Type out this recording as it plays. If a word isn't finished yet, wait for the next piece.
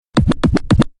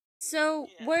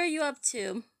So, what Yeah. are you up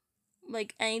to?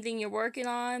 Like anything you're working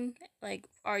on? Like,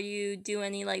 are you doing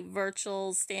any like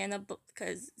virtual stand up?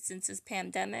 Because since this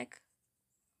pandemic.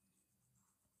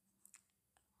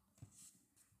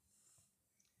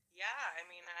 Yeah, I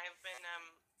mean, I've been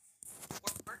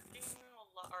working a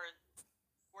lot, or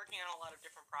working on a lot of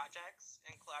different projects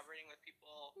and collaborating with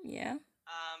people Yeah.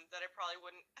 that I probably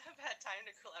wouldn't have had time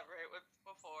to collaborate with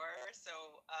before.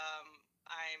 So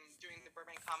I'm doing the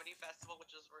Burbank Comedy Festival,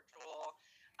 which is virtual.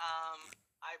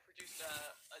 I produced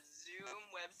a Zoom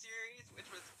web series, which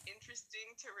was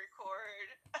interesting to record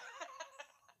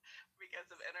because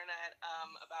of internet,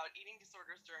 about eating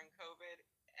disorders during COVID,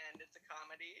 and it's a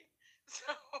comedy. So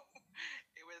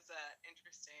it was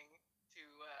interesting to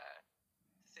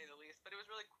say the least. But it was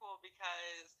really cool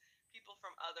because people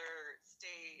from other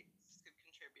states could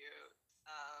contribute,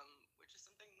 which is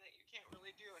something that you can't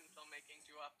really do in filmmaking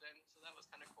too often. So that was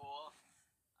kind of cool.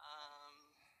 Um,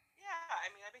 yeah, I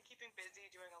mean, I've been keeping busy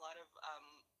doing a lot of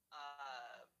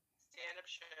stand-up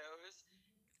shows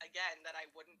again that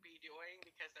I wouldn't be doing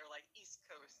because they're like East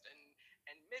Coast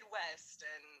and Midwest,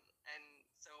 and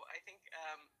so I think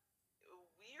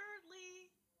weirdly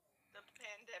the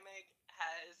pandemic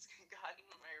has gotten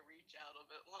my reach out a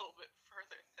little bit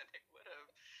further than it would have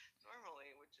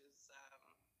normally, which is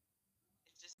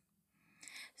it's just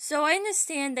So I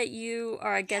understand that you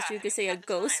are, I yeah. guess you I could mean, we say, a have the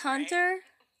ghost time, right? hunter.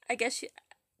 I guess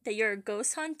that you're a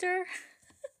ghost hunter.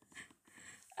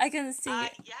 I can see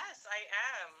it. Yes, I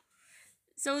am.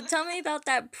 So tell me about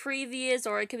that previous,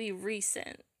 or it could be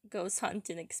recent, ghost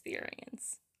hunting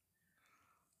experience.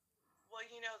 Well,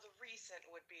 the recent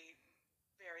would be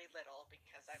very little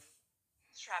because I'm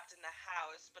trapped in the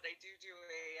house, but I do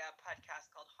a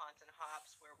podcast called Haunts and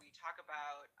Hops where we talk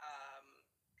about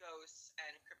ghosts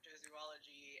and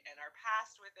cryptozoology and our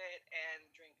past with it and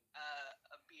drink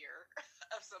a beer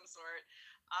of some sort.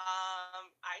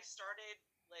 I started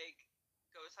like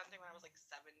ghost hunting when I was like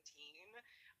 17.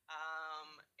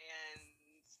 And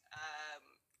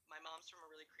my mom's from a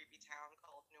really creepy town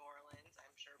called New Orleans.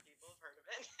 I'm sure people have heard of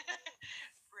it.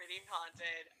 Pretty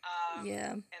haunted.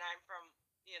 Yeah. And I'm from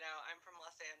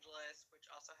Los Angeles, which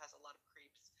also has a lot of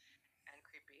creeps and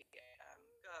creepy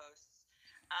ghosts.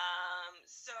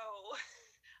 So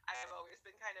I've always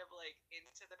been kind of like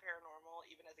into the paranormal.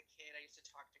 Even as a kid, I used to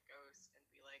talk to ghosts and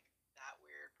be like that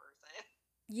weird person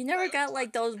You who never I would got talk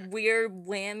like to. those weird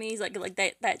whammies, like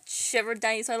that shiver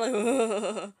down your spine, like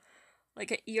ugh.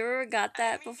 Like you ever got I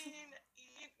that before? mean,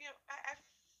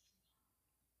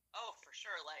 oh, for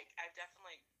sure. Like, I've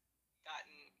definitely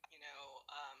gotten,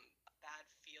 bad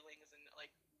feelings and like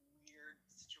weird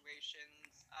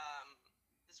situations.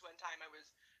 This one time I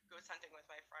was ghost hunting with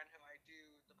my friend who I do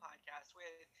the podcast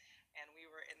with, and we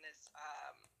were in this.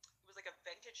 It was like a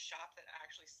vintage shop that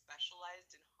actually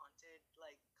specialized in haunted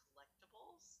like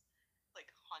collectibles,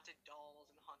 like haunted dolls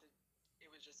and haunted.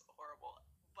 It was just horrible.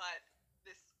 But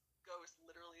this ghost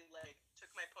literally like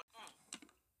took my.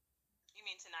 You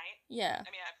mean tonight? Yeah. I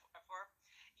mean, at 4?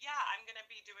 Yeah, I'm going to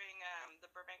be doing the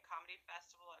Burbank Comedy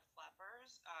Festival at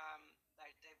Flappers,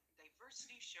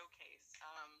 diversity showcase.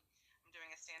 I'm doing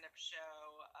a stand-up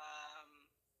show,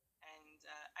 and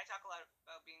I talk a lot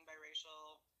about being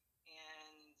biracial,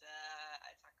 and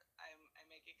I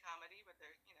make a comedy, but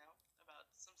they're, about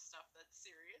some stuff that's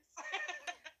serious.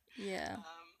 Yeah.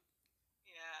 um,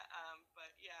 yeah,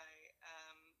 but yeah,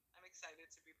 I'm excited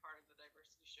to be part of the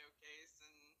diversity showcase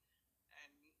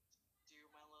and do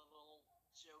my little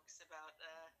jokes about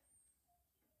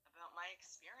my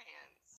experience.